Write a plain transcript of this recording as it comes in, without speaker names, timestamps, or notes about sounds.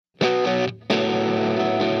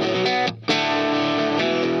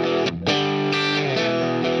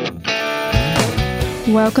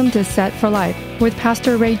Welcome to Set for Life with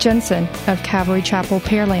Pastor Ray Jensen of Calvary Chapel,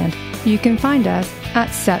 Pearland. You can find us at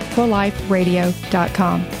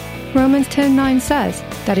setforliferadio.com. Romans 10:9 says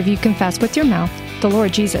that if you confess with your mouth the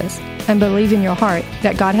Lord Jesus and believe in your heart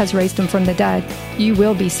that God has raised him from the dead, you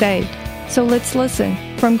will be saved. So let's listen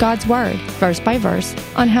from God's Word, verse by verse,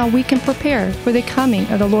 on how we can prepare for the coming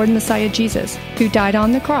of the Lord and Messiah Jesus, who died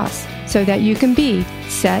on the cross, so that you can be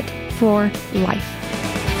set for life.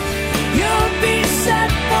 You'll be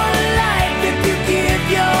set for life if you give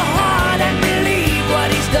your heart and believe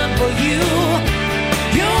what he's done for you.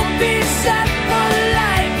 You'll be set for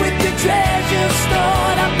life with your treasure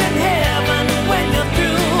stored up in heaven when you're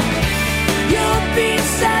through. You'll be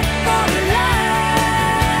set for life.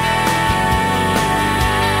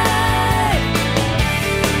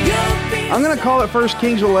 I'm going to call it 1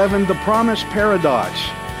 Kings 11, the promise paradox.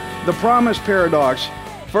 The promise paradox.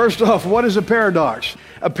 First off, what is a paradox?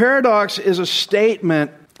 A paradox is a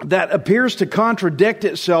statement that appears to contradict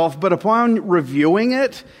itself, but upon reviewing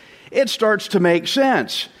it, it starts to make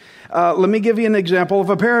sense. Let me give you an example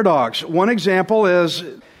of a paradox. One example is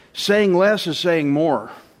saying less is saying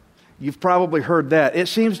more. You've probably heard that. It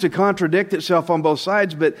seems to contradict itself on both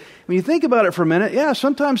sides, but when you think about it for a minute, yeah,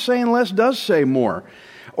 sometimes saying less does say more.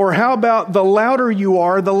 Or how about the louder you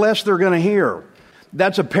are, the less they're going to hear?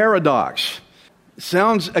 That's a paradox.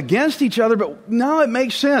 Sounds against each other, but no, it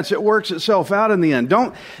makes sense. It works itself out in the end.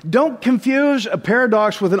 Don't confuse a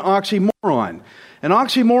paradox with an oxymoron. An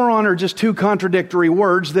oxymoron are just two contradictory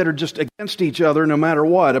words that are just against each other no matter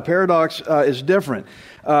what. A paradox is different.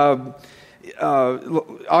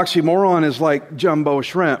 Oxymoron is like jumbo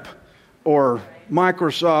shrimp or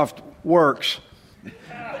Microsoft Works.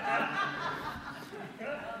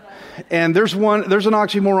 And there's an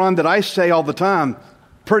oxymoron that I say all the time,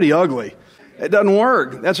 pretty ugly. It doesn't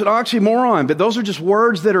work. That's an oxymoron. But those are just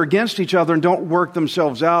words that are against each other and don't work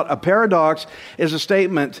themselves out. A paradox is a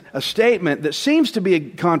statement that seems to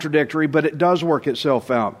be contradictory, but it does work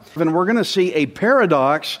itself out. And we're going to see a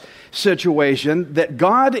paradox situation that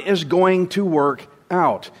God is going to work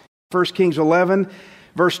out. 1 Kings 11,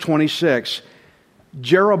 verse 26.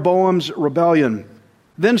 Jeroboam's rebellion.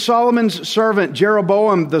 Then Solomon's servant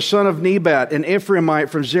Jeroboam, the son of Nebat, an Ephraimite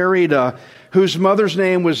from Zerida, whose mother's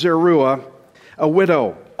name was Zeruiah, a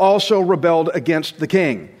widow, also rebelled against the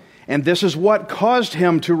king. And this is what caused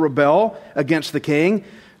him to rebel against the king.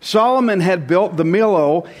 Solomon had built the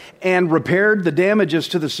Millo and repaired the damages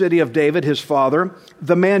to the city of David, his father.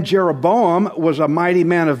 The man Jeroboam was a mighty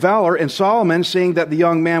man of valor, and Solomon, seeing that the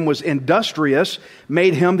young man was industrious,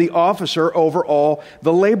 made him the officer over all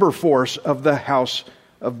the labor force of the house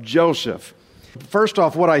of Joseph. First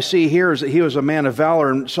off, what I see here is that he was a man of valor,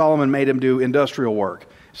 and Solomon made him do industrial work.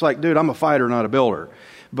 It's like, dude, I'm a fighter, not a builder.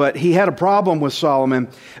 But he had a problem with Solomon.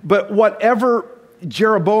 But whatever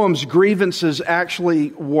Jeroboam's grievances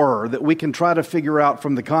actually were, that we can try to figure out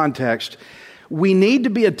from the context, we need to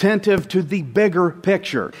be attentive to the bigger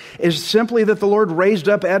picture. Is simply that the Lord raised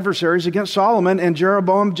up adversaries against Solomon, and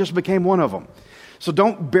Jeroboam just became one of them. So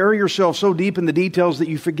don't bury yourself so deep in the details that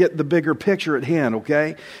you forget the bigger picture at hand,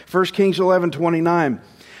 okay? 1 Kings 11:29.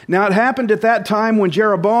 Now it happened at that time when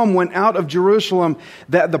Jeroboam went out of Jerusalem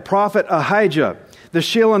that the prophet Ahijah, the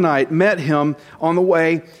Shilonite, met him on the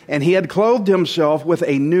way, and he had clothed himself with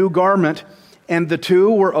a new garment, and the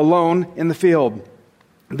two were alone in the field.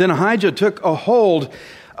 Then Ahijah took a hold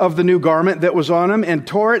of the new garment that was on him and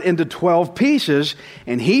tore it into 12 pieces.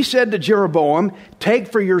 And he said to Jeroboam, "Take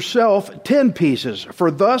for yourself 10 pieces. For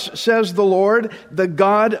thus says the Lord, the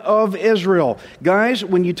God of Israel." Guys,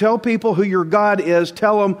 when you tell people who your God is,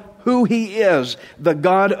 tell them who he is, the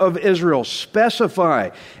God of Israel. Specify.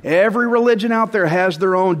 Every religion out there has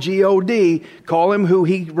their own God. Call him who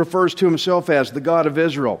he refers to himself as, the God of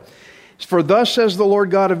Israel. For thus says the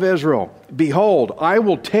Lord God of Israel, "Behold, I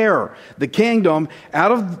will tear the kingdom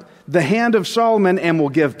out of the hand of Solomon and will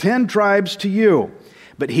give 10 tribes to you.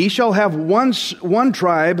 But he shall have one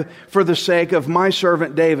tribe for the sake of my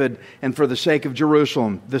servant David and for the sake of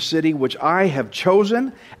Jerusalem, the city which I have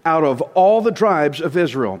chosen out of all the tribes of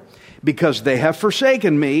Israel, because they have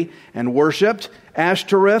forsaken me and worshipped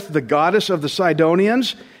Ashtoreth, the goddess of the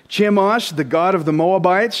Sidonians, Chemosh, the god of the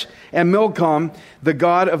Moabites, and Milcom, the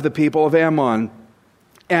god of the people of Ammon,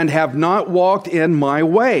 and have not walked in my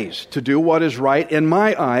ways to do what is right in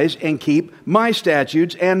my eyes and keep my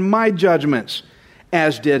statutes and my judgments,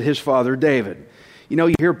 as did his father David." You know,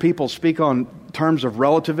 you hear people speak on terms of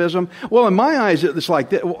relativism. Well, in my eyes, it's like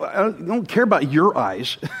this. I don't care about your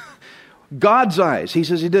eyes. God's eyes. He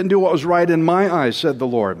says he didn't do what was right in my eyes, said the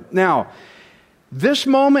Lord. Now, This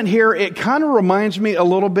moment here, it kind of reminds me a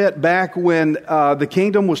little bit back when the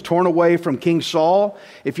kingdom was torn away from King Saul.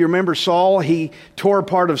 If you remember Saul, he tore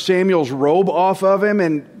part of Samuel's robe off of him,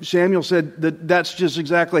 and Samuel said that's just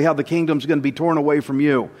exactly how the kingdom's going to be torn away from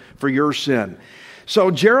you for your sin.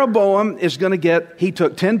 So Jeroboam he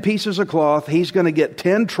took 10 pieces of cloth, he's going to get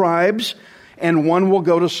 10 tribes, and one will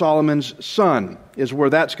go to Solomon's son, is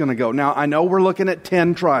where that's going to go. Now, I know we're looking at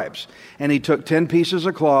 10 tribes, and he took 10 pieces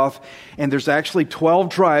of cloth, and there's actually 12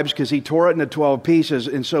 tribes because he tore it into 12 pieces,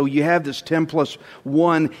 and so you have this 10 plus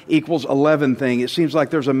 1 equals 11 thing. It seems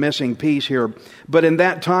like there's a missing piece here. But in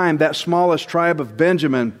that time, that smallest tribe of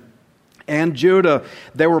Benjamin and Judah,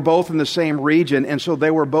 they were both in the same region, and so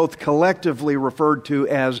they were both collectively referred to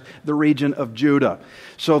as the region of Judah.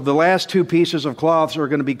 So the last 2 pieces of cloths are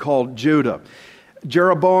going to be called Judah.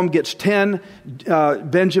 Jeroboam gets 10,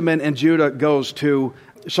 Benjamin and Judah goes to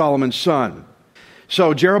Solomon's son.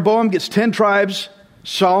 So Jeroboam gets 10 tribes,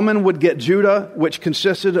 Solomon would get Judah, which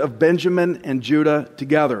consisted of Benjamin and Judah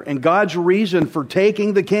together. And God's reason for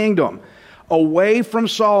taking the kingdom away from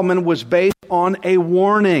Solomon was based on a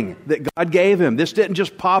warning that God gave him. This didn't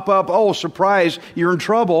just pop up, oh, surprise, you're in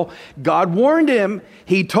trouble. God warned him.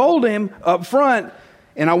 He told him up front.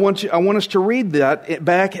 And I want us to read that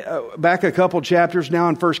back a couple chapters now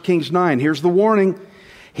in 1 Kings 9. Here's the warning.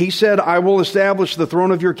 He said, I will establish the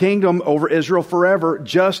throne of your kingdom over Israel forever,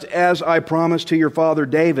 just as I promised to your father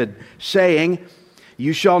David, saying,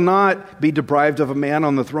 you shall not be deprived of a man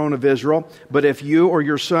on the throne of Israel, but if you or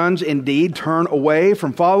your sons indeed turn away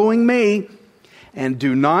from following me and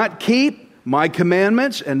do not keep my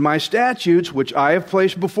commandments and my statutes, which I have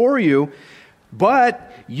placed before you,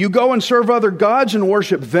 but you go and serve other gods and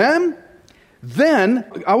worship them, then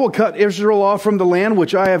I will cut Israel off from the land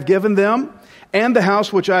which I have given them and the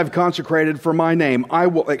house which I have consecrated for my name. I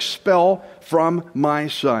will expel from my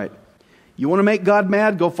sight. You want to make God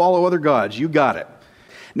mad? Go follow other gods. You got it.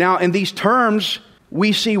 Now, in these terms,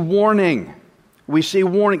 we see warning. We see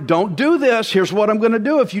warning. Don't do this. Here's what I'm going to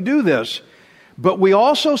do if you do this. But we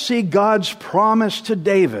also see God's promise to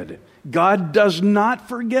David. God does not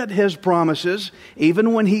forget his promises,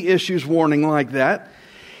 even when he issues warning like that.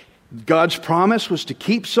 God's promise was to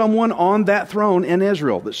keep someone on that throne in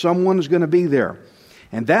Israel, that someone is going to be there.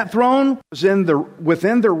 And that throne was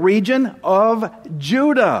within the region of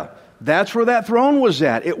Judah. That's where that throne was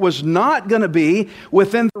at. It was not going to be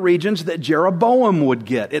within the regions that Jeroboam would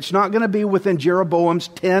get. It's not going to be within Jeroboam's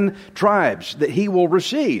 10 tribes that he will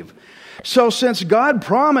receive. So since God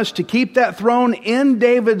promised to keep that throne in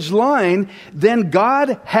David's line, then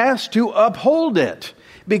God has to uphold it.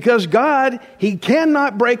 Because God, he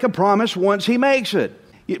cannot break a promise once he makes it.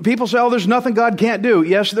 People say, oh, there's nothing God can't do.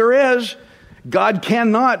 Yes, there is. God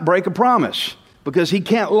cannot break a promise because he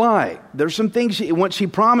can't lie. There's some things, once he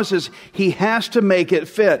promises, he has to make it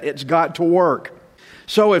fit. It's got to work.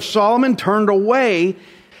 So if Solomon turned away,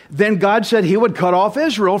 then God said he would cut off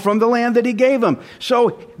Israel from the land that he gave him.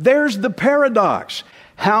 So there's the paradox.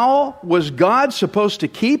 How was God supposed to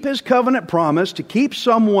keep his covenant promise to keep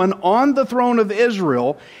someone on the throne of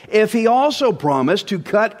Israel if he also promised to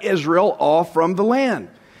cut Israel off from the land?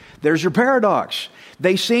 There's your paradox.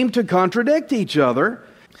 They seem to contradict each other.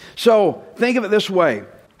 So think of it this way.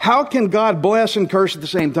 How can God bless and curse at the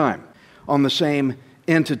same time on the same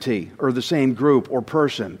entity or the same group or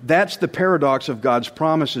person? That's the paradox of God's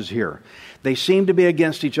promises here. They seem to be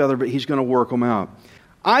against each other, but he's going to work them out.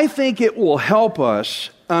 I think it will help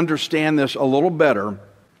us understand this a little better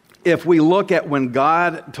if we look at when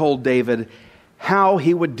God told David how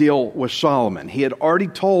he would deal with Solomon. He had already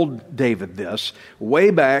told David this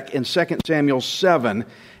way back in 2 Samuel 7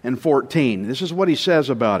 and 14. This is what he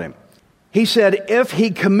says about him. He said, if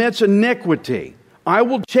he commits iniquity, I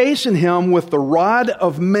will chasten him with the rod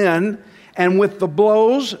of men and with the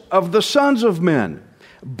blows of the sons of men.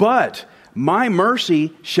 But my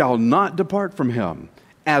mercy shall not depart from him,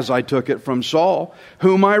 as I took it from Saul,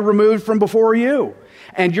 whom I removed from before you.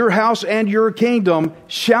 And your house and your kingdom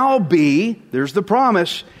shall be, there's the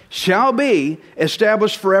promise, shall be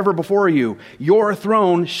established forever before you. Your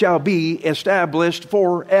throne shall be established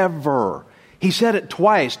forever. He said it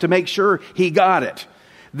twice to make sure he got it.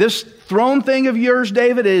 This throne thing of yours,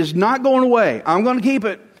 David, is not going away. I'm going to keep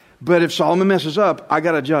it. But if Solomon messes up, I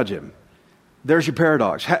got to judge him. There's your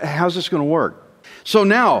paradox. How's this going to work? So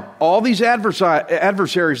now, all these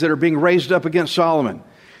adversaries that are being raised up against Solomon,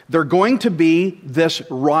 they're going to be this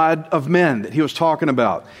rod of men that he was talking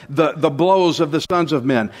about, the blows of the sons of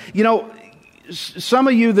men. You know, some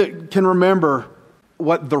of you that can remember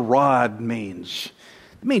what the rod means,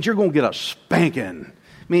 it means you're going to get a spanking.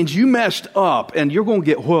 It means you messed up and you're going to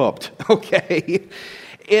get whooped, okay?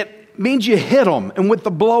 It means you hit them, and with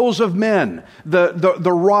the blows of men,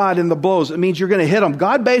 the rod and the blows, it means you're going to hit them.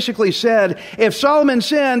 God basically said, if Solomon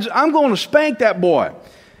sins, I'm going to spank that boy.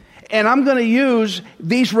 And I'm going to use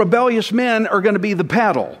these rebellious men are going to be the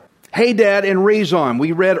paddle. Hadad and Rezon,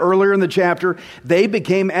 we read earlier in the chapter, they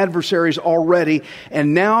became adversaries already.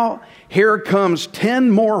 And now here comes 10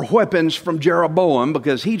 more weapons from Jeroboam,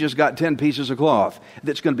 because he just got 10 pieces of cloth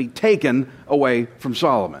that's going to be taken away from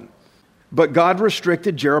Solomon. But God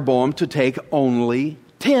restricted Jeroboam to take only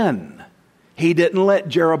 10. He didn't let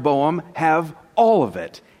Jeroboam have all of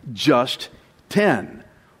it, just 10.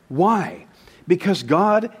 Why? Because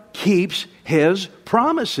God keeps His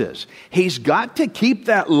promises. He's got to keep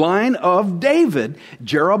that line of David.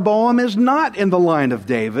 Jeroboam is not in the line of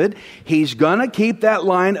David. He's going to keep that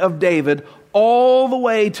line of David all the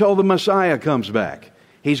way till the Messiah comes back.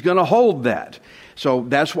 He's going to hold that. So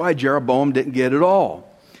that's why Jeroboam didn't get it all.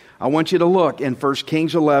 I want you to look in 1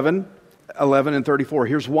 Kings 11 and 34.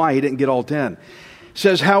 Here's why he didn't get all 10. It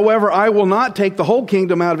says, however, I will not take the whole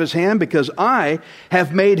kingdom out of his hand, because I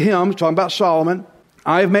have made him, talking about Solomon,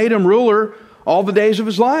 I have made him ruler all the days of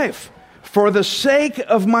his life, for the sake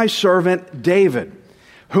of my servant David,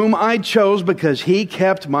 whom I chose because he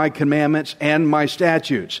kept my commandments and my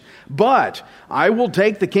statutes. But I will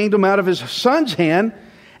take the kingdom out of his son's hand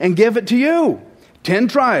and give it to you, 10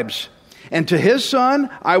 tribes. And to his son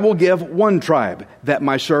I will give 1 tribe, that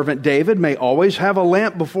my servant David may always have a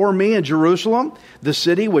lamp before me in Jerusalem, the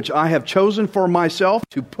city which I have chosen for myself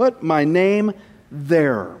to put my name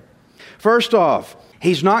there. First off,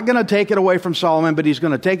 he's not going to take it away from Solomon, but he's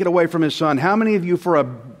going to take it away from his son. How many of you for a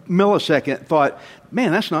millisecond thought,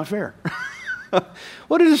 man, that's not fair?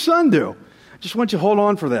 What did his son do? I just want you to hold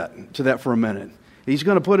on to that for a minute. He's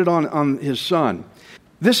going to put it on his son.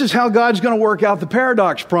 This is how God's going to work out the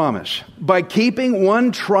paradox promise. By keeping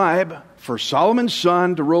 1 tribe for Solomon's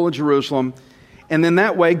son to rule in Jerusalem. And then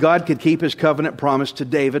that way God could keep his covenant promise to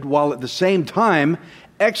David, while at the same time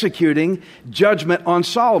executing judgment on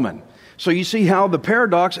Solomon. So you see how the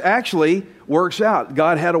paradox actually works out.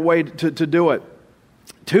 God had a way to do it.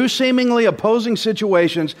 2 seemingly opposing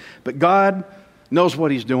situations, but God knows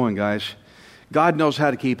what He's doing, guys. God knows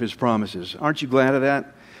how to keep His promises. Aren't you glad of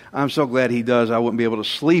that? I'm so glad He does. I wouldn't be able to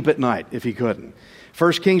sleep at night if He couldn't.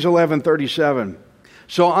 1 Kings 11:37.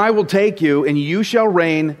 So I will take you, and you shall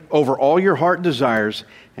reign over all your heart desires,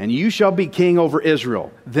 and you shall be king over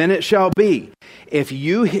Israel. Then it shall be,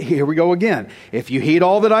 here we go again, if you heed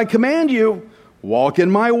all that I command you, walk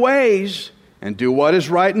in my ways, and do what is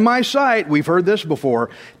right in my sight, we've heard this before,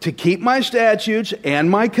 to keep my statutes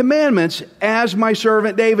and my commandments as my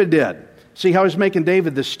servant David did. See how He's making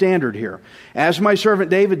David the standard here. As my servant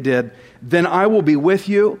David did, then I will be with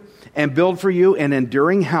you and build for you an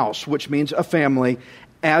enduring house, which means a family,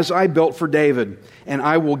 as I built for David. And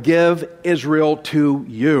I will give Israel to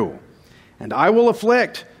you. And I will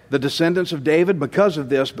afflict the descendants of David because of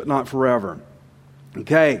this, but not forever.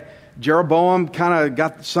 Okay, Jeroboam kind of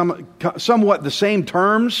got somewhat the same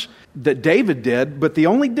terms that David did, but the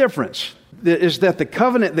only difference is that the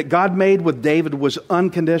covenant that God made with David was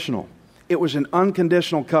unconditional. It was an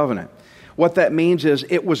unconditional covenant. What that means is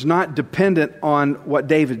it was not dependent on what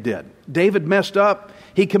David did. David messed up.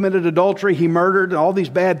 He committed adultery. He murdered, all these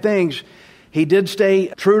bad things. He did stay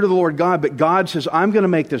true to the Lord God, but God says, I'm going to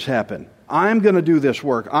make this happen. I'm going to do this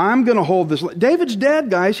work. I'm going to hold this. David's dead,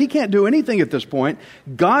 guys. He can't do anything at this point.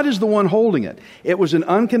 God is the one holding it. It was an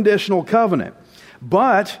unconditional covenant.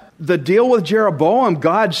 But the deal with Jeroboam,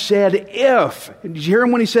 God said if. Did you hear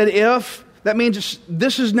him when He said if? That means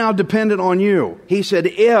this is now dependent on you. He said,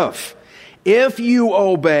 if you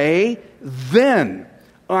obey, then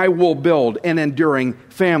I will build an enduring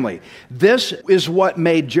family. This is what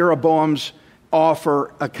made Jeroboam's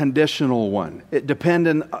offer a conditional one. It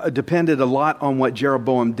depended a lot on what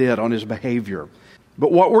Jeroboam did, on his behavior.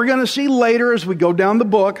 But what we're going to see later as we go down the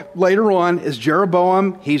book, later on, is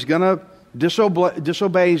Jeroboam, he's going to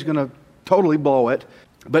disobey, he's going to totally blow it.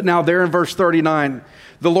 But now there in verse 39,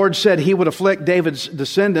 the Lord said He would afflict David's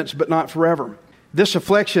descendants, but not forever. This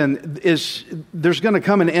affliction there's going to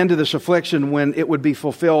come an end to this affliction when it would be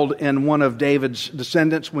fulfilled in one of David's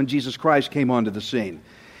descendants when Jesus Christ came onto the scene.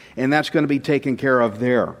 And that's going to be taken care of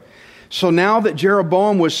there. So now that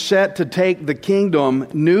Jeroboam was set to take the kingdom,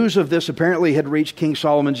 news of this apparently had reached King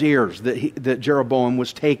Solomon's ears, that Jeroboam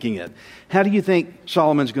was taking it. How do you think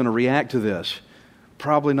Solomon's going to react to this?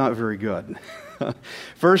 Probably not very good.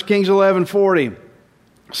 1 Kings 11:40.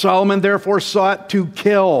 Solomon therefore sought to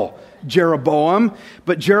kill Jeroboam,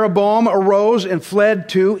 but Jeroboam arose and fled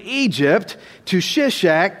to Egypt, to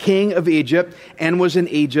Shishak, king of Egypt, and was in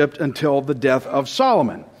Egypt until the death of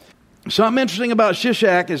Solomon. Something interesting about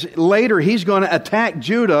Shishak is later he's going to attack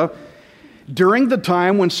Judah during the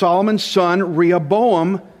time when Solomon's son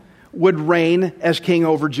Rehoboam would reign as king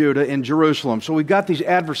over Judah in Jerusalem. So we've got these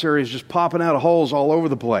adversaries just popping out of holes all over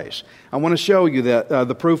the place. I want to show you that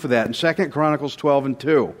the proof of that in 2 Chronicles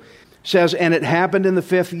 12:2. It says, "And it happened in the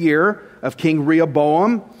 5th year of King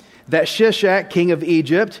Rehoboam that Shishak, king of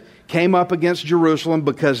Egypt, came up against Jerusalem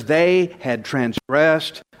because they had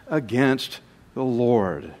transgressed against the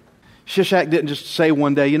Lord." Shishak didn't just say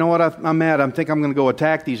one day, you know what, I'm mad, I think I'm going to go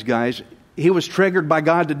attack these guys. He was triggered by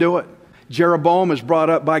God to do it. Jeroboam is brought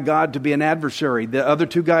up by God to be an adversary. The other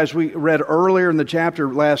two guys we read earlier in the chapter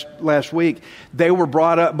last week, they were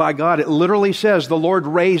brought up by God. It literally says the Lord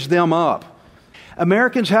raised them up.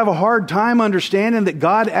 Americans have a hard time understanding that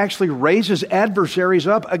God actually raises adversaries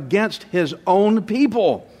up against His own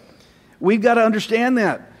people. We've got to understand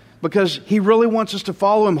that because He really wants us to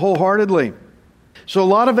follow Him wholeheartedly. So a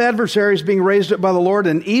lot of adversaries being raised up by the Lord,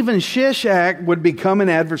 and even Shishak would become an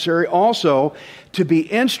adversary also to be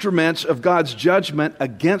instruments of God's judgment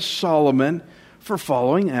against Solomon for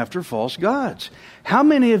following after false gods. How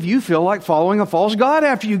many of you feel like following a false god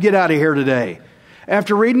after you get out of here today?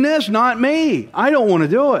 After reading this, not me. I don't want to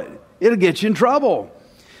do it. It'll get you in trouble.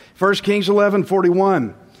 1 Kings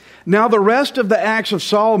 11:41. "Now the rest of the acts of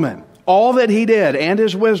Solomon, all that he did and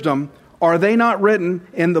his wisdom, are they not written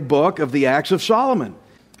in the book of the acts of Solomon?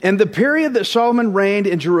 And the period that Solomon reigned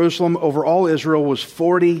in Jerusalem over all Israel was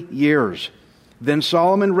 40 years. Then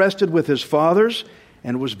Solomon rested with his fathers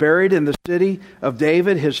and was buried in the city of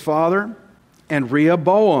David his father, and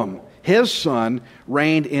Rehoboam his son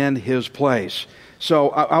reigned in his place." So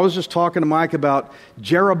I was just talking to Mike about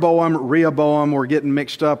Jeroboam, Rehoboam. We're getting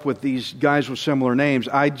mixed up with these guys with similar names.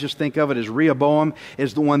 I just think of it as Rehoboam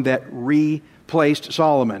is the one that replaced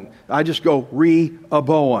Solomon. I just go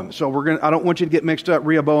Rehoboam. So I don't want you to get mixed up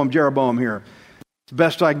Rehoboam, Jeroboam here. It's the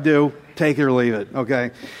best I can do. Take it or leave it.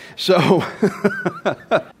 Okay. So,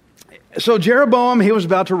 so Jeroboam, he was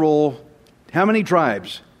about to rule how many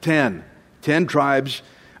tribes? 10. 10 tribes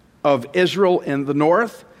of Israel in the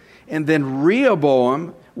north. And then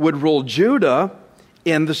Rehoboam would rule Judah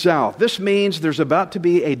in the south. This means there's about to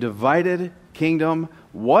be a divided kingdom.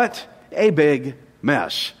 What a big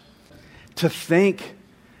mess. To think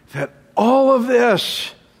that all of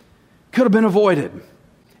this could have been avoided.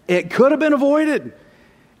 It could have been avoided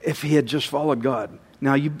if he had just followed God.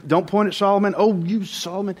 Now, you don't point at Solomon. Oh, you,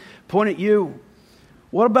 Solomon, point at you.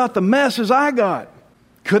 What about the messes I got?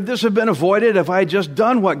 Could this have been avoided if I had just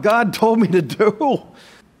done what God told me to do?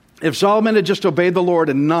 If Solomon had just obeyed the Lord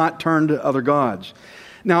and not turned to other gods.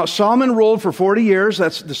 Now, Solomon ruled for 40 years.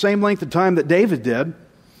 That's the same length of time that David did.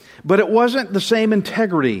 But it wasn't the same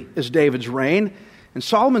integrity as David's reign. In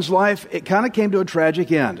Solomon's life, it kind of came to a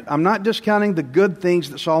tragic end. I'm not discounting the good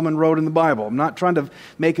things that Solomon wrote in the Bible. I'm not trying to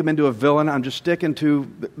make him into a villain. I'm just sticking to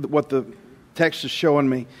what the text is showing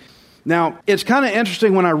me. Now, it's kind of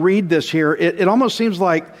interesting when I read this here. It almost seems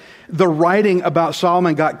like the writing about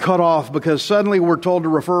Solomon got cut off because suddenly we're told to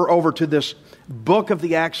refer over to this book of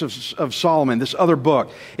the Acts of Solomon, this other book.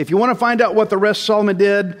 If you want to find out what the rest of Solomon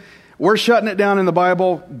did, we're shutting it down in the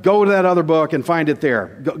Bible. Go to that other book and find it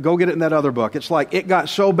there. Go get it in that other book. It's like it got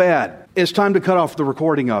so bad, it's time to cut off the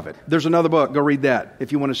recording of it. There's another book. Go read that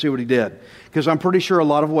if you want to see what he did. Because I'm pretty sure a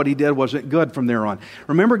lot of what he did wasn't good from there on.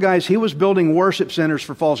 Remember, guys, he was building worship centers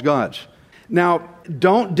for false gods. Now,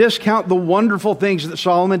 don't discount the wonderful things that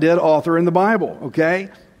Solomon did author in the Bible, okay?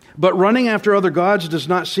 But running after other gods does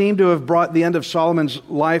not seem to have brought the end of Solomon's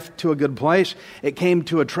life to a good place. It came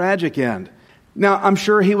to a tragic end. Now, I'm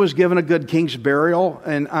sure he was given a good king's burial,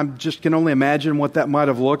 and I just can only imagine what that might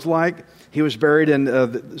have looked like. He was buried in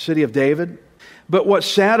the city of David. But what's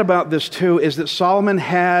sad about this, too, is that Solomon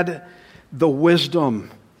had the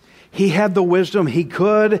wisdom. He had the wisdom. He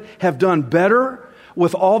could have done better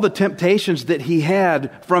with all the temptations that he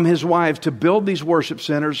had from his wife to build these worship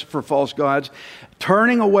centers for false gods,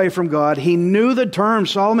 turning away from God. He knew the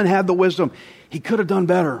terms. Solomon had the wisdom. He could have done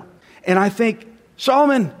better. And I think,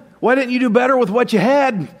 Solomon, why didn't you do better with what you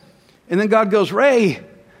had? And then God goes, Ray,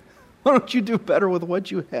 why don't you do better with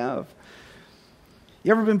what you have?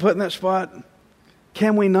 You ever been put in that spot?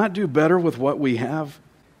 Can we not do better with what we have?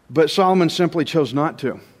 But Solomon simply chose not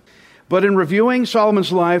to. But in reviewing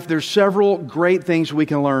Solomon's life, there's several great things we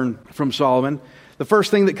can learn from Solomon. The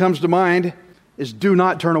first thing that comes to mind is do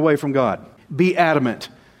not turn away from God. Be adamant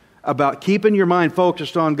about keeping your mind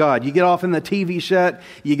focused on God. You get off in the TV set,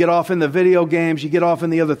 you get off in the video games, you get off in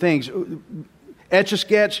the other things. Etch a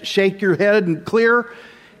sketch, shake your head and clear.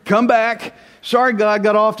 come back. Sorry, God,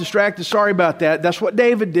 got off distracted. Sorry about that. That's what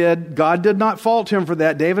David did. God did not fault him for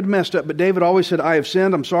that. David messed up, but David always said, I have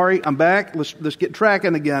sinned. I'm sorry. I'm back. Let's get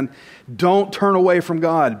tracking again. Don't turn away from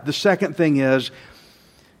God. The second thing is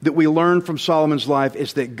that we learn from Solomon's life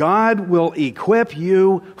is that God will equip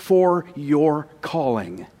you for your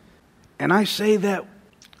calling. And I say that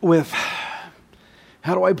with,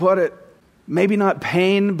 how do I put it? Maybe not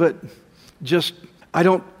pain, but just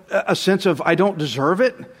a sense of I don't deserve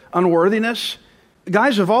it, unworthiness.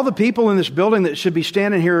 Guys, of all the people in this building that should be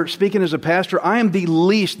standing here speaking as a pastor, I am the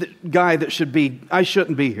least guy that I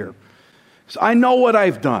shouldn't be here. So I know what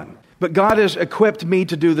I've done, but God has equipped me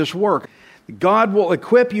to do this work. God will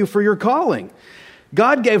equip you for your calling.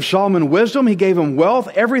 God gave Solomon wisdom. He gave him wealth,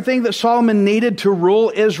 everything that Solomon needed to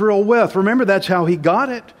rule Israel with. Remember, that's how he got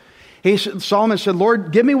it. Solomon said,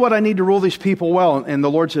 Lord, give me what I need to rule these people well. And the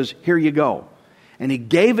Lord says, here you go. And he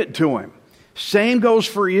gave it to him. Same goes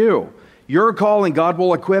for you. Your calling, God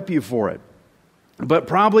will equip you for it. But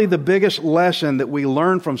probably the biggest lesson that we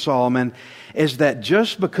learn from Solomon is that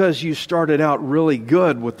just because you started out really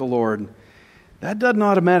good with the Lord, that doesn't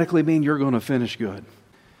automatically mean you're going to finish good.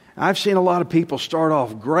 I've seen a lot of people start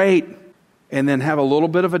off great and then have a little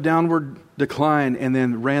bit of a downward decline and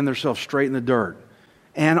then ran themselves straight in the dirt.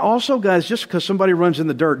 And also, guys, just because somebody runs in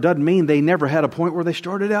the dirt doesn't mean they never had a point where they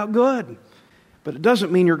started out good. But it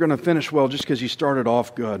doesn't mean you're going to finish well just because you started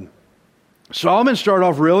off good. Solomon started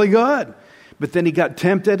off really good, but then he got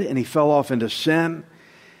tempted and he fell off into sin.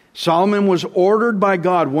 Solomon was ordered by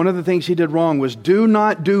God. One of the things he did wrong was do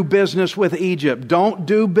not do business with Egypt. Don't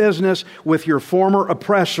do business with your former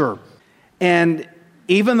oppressor. And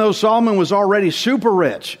even though Solomon was already super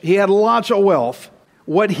rich, he had lots of wealth,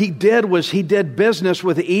 what he did was he did business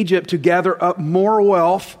with Egypt to gather up more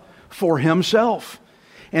wealth for himself.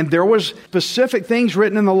 And there was specific things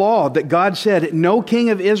written in the law that God said, no king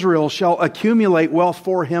of Israel shall accumulate wealth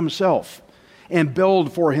for himself and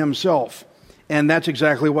build for himself. And that's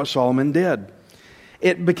exactly what Solomon did.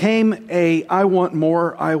 It became I want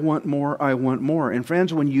more, I want more, I want more. And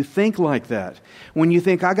friends, when you think like that, when you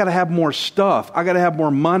think, I got to have more stuff, I got to have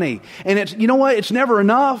more money, and you know what? It's never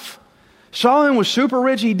enough. Solomon was super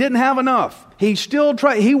rich. He didn't have enough. He still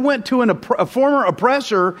tried. He went to a former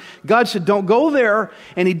oppressor. God said, don't go there.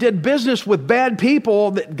 And he did business with bad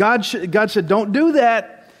people. That God said, don't do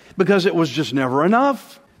that, because it was just never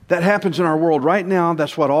enough. That happens in our world right now.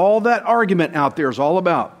 That's what all that argument out there is all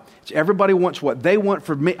about. It's everybody wants what they want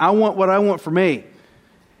for me. I want what I want for me.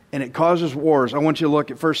 And it causes wars. I want you to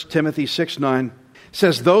look at 1 Timothy 6:9. It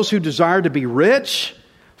says, those who desire to be rich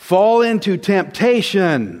fall into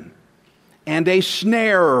temptation and a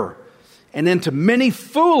snare, and into many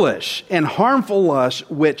foolish and harmful lusts,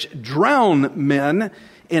 which drown men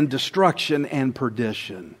in destruction and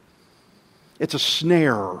perdition. It's a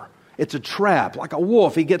snare. It's a trap, like a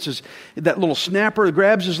wolf. He gets that little snapper,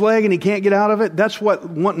 grabs his leg, and he can't get out of it. That's what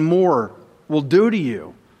wanting more will do to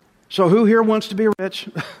you. So who here wants to be rich?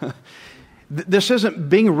 This isn't,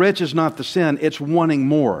 being rich is not the sin. It's wanting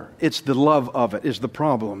more. It's the love of it is the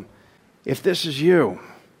problem. If this is you,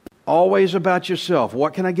 always about yourself.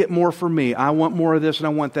 What can I get more for me? I want more of this and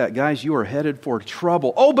I want that. Guys, you are headed for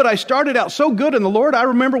trouble. Oh, but I started out so good in the Lord. I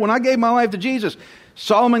remember when I gave my life to Jesus.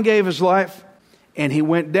 Solomon gave his life and he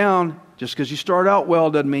went down. Just because you start out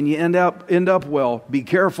well doesn't mean you end up well. Be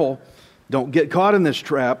careful. Don't get caught in this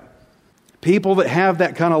trap. People that have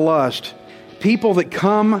that kind of lust, people that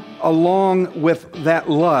come along with that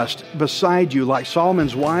lust beside you, like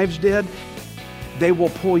Solomon's wives did, they will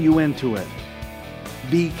pull you into it.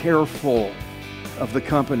 Be careful of the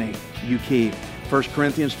company you keep. 1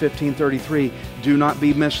 Corinthians 15:33, do not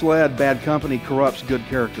be misled. Bad company corrupts good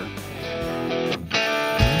character.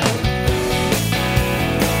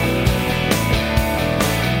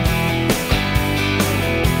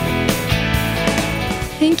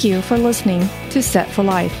 Thank you for listening to Set for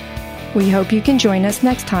Life. We hope you can join us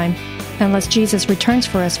next time, unless Jesus returns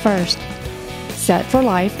for us first. Set for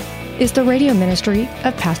Life is the radio ministry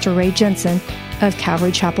of Pastor Ray Jensen of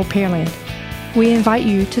Calvary Chapel, Pearland. We invite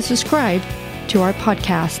you to subscribe to our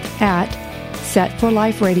podcast at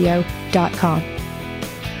setforliferadio.com.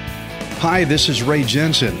 Hi, this is Ray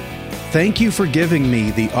Jensen. Thank you for giving me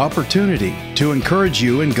the opportunity to encourage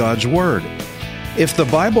you in God's Word. If the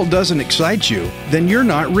Bible doesn't excite you, then you're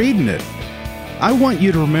not reading it. I want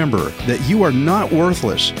you to remember that you are not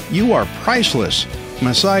worthless. You are priceless.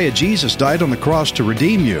 Messiah Jesus died on the cross to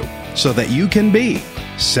redeem you so that you can be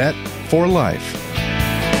set for life.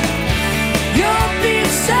 You'll be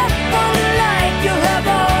set